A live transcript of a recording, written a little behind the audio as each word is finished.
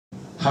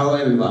Hello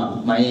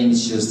everyone, my name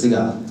is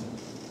SUGA.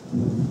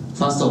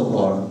 First of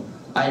all,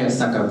 I like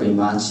soccer very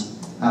much,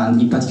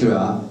 and in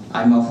particular,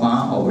 I'm a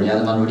fan of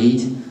Real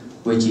Madrid,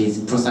 which is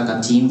pro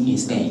soccer team in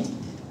Spain.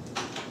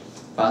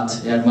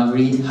 But Real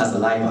Madrid has a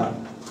rival,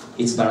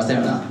 it's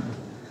Barcelona.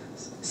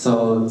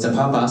 So the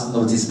purpose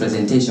of this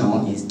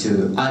presentation is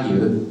to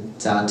argue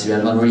that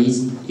Real Madrid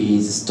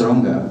is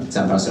stronger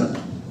than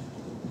Barcelona.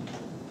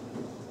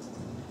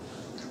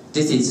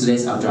 This is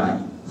today's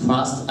outline.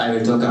 First, I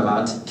will talk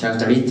about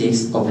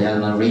characteristics of Real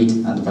Madrid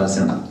and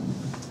Barcelona.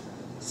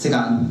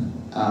 Second,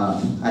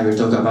 I will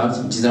talk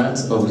about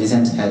results of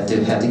recent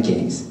head-to-head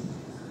games.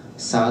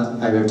 Third,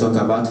 I will talk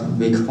about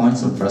weak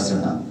points of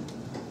Barcelona.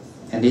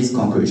 And its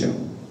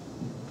conclusion.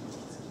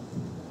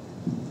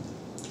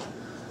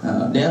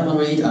 Real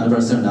Madrid and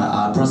Barcelona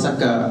are pro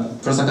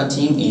soccer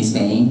team in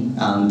Spain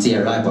and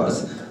their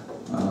rivals.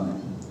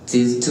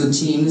 These two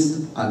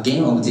teams, a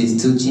game of these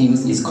two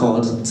teams is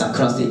called the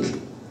Classic.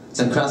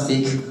 The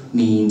Classic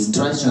means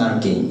traditional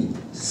game,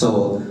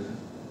 so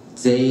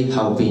they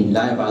have been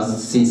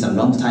rivals since a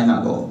long time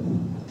ago.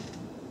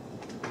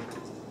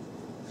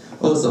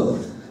 Also,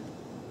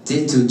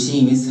 these two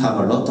teams have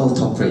a lot of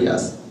top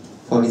players.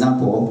 For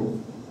example,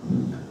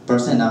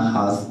 Barcelona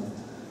has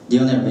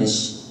Lionel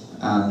Messi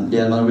and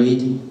Real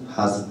Madrid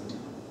has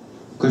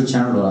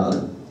Cristiano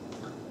Ronaldo.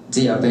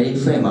 They are very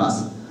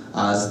famous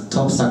as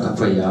top soccer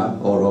players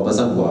all over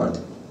the world.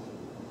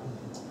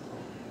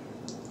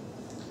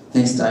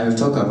 Next, I will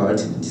talk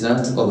about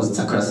results of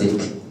the Classic.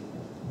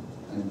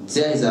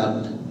 There is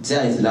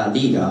La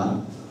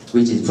Liga,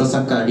 which is pro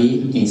soccer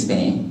league in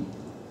Spain,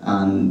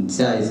 and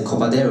there is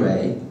Copa del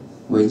Rey,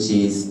 which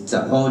is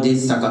the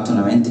oldest soccer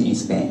tournament in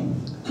Spain.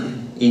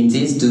 In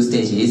these two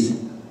stages,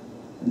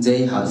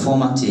 they had 4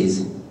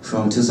 matches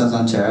from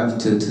 2012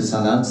 to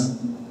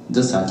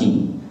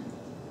 2013.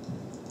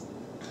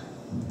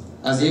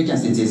 As you can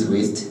see this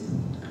list,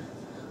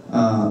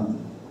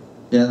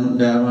 Real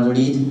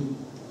Madrid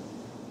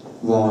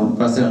won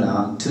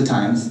Barcelona 2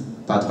 times,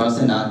 but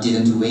Barcelona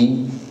didn't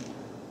win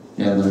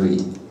Real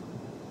Madrid.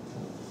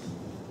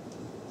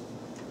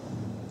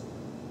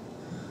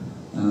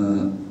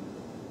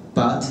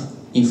 But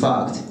in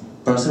fact,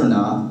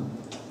 Barcelona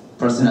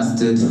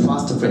stood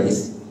first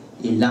place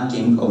in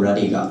ranking of La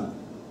Liga.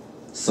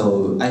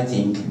 So I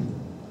think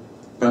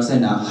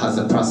Barcelona has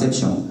a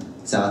perception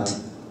that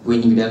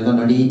winning Real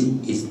Madrid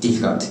is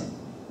difficult.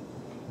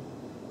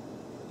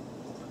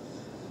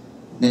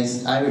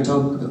 Next, I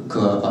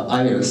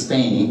will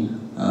explain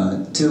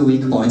 2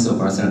 weak points of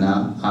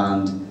Barcelona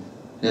and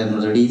Real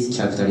Madrid's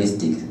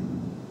characteristics.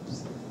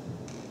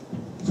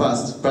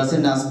 First,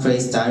 Barcelona's play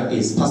style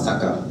is pass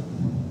soccer.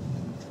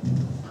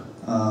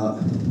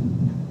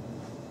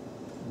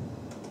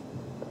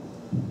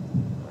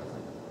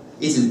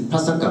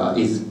 Pass soccer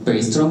is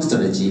very strong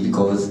strategy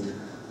because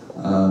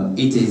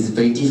it is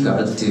very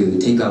difficult to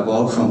take a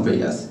ball from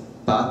players.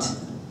 But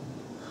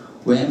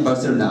when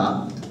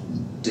Barcelona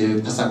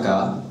do pass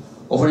soccer,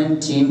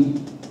 opponent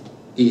team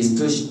is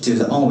pushed to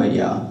the own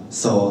area,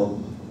 so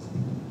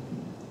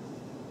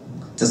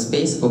the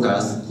space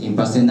occurs in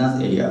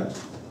Barcelona's area.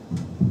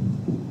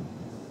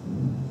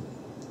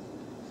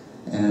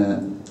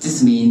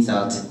 This means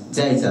that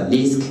there is a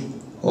risk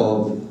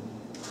of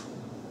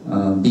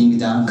being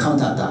done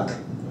counter-attack.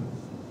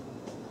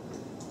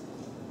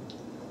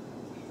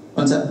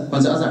 On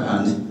the other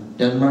hand,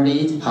 Real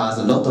Madrid has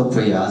a lot of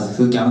players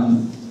who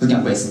can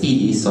play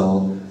speedy,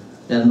 so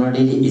Real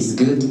Madrid is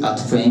good at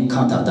playing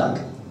counter-attack.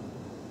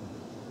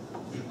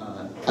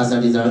 As a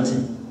result,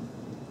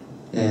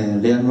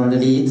 Real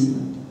Madrid's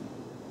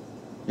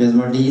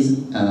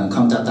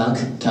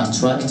counter-attack can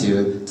strike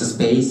to the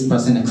space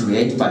Barcelona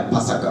created by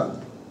pass soccer.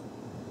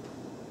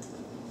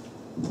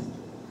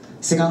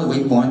 Second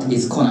weak point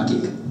is corner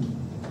kick.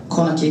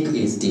 Corner kick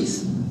is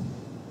this.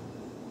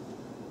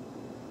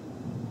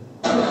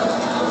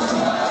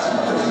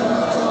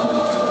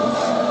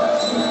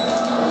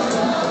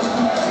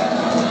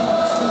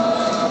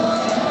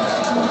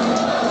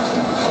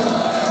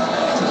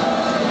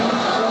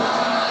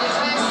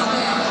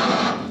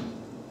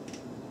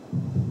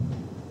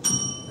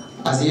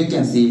 As you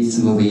can see in this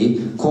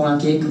movie, corner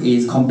kick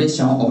is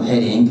competition of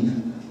heading,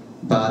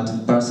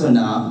 but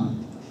Barcelona,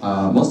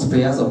 most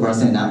players of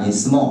Barcelona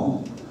is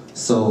small,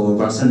 so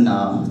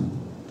Barcelona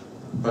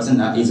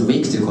is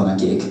weak to corner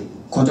kick.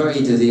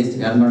 Contrary to this,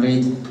 Real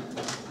Madrid's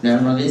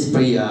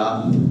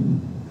player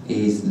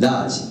is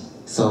large,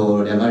 so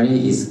Real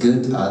Madrid is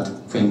good at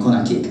playing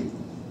corner kick.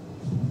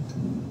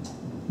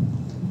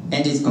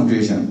 And its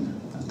conclusion,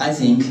 I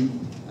think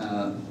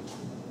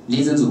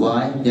reasons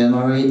why Real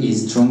Madrid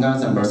is stronger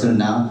than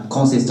Barcelona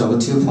consist of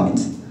 2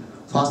 points.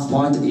 First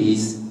point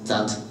is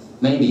that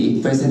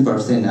maybe President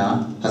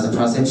Barcelona has a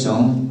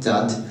perception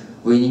that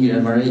winning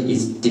Real Madrid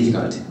is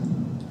difficult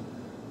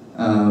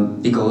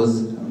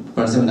because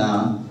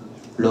Barcelona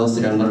lost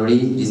Real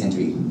Madrid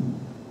recently.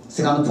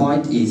 Second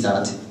point is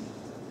that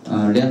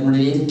Real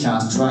Madrid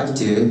can strike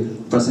to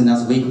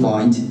Barcelona's weak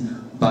point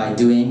by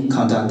doing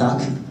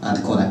counter-attack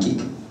and corner kick.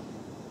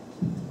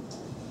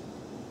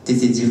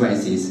 This is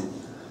differences.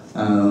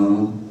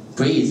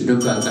 Please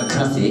look at the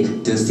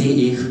classic to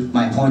see if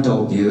my point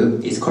of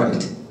view is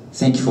correct.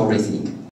 Thank you for listening.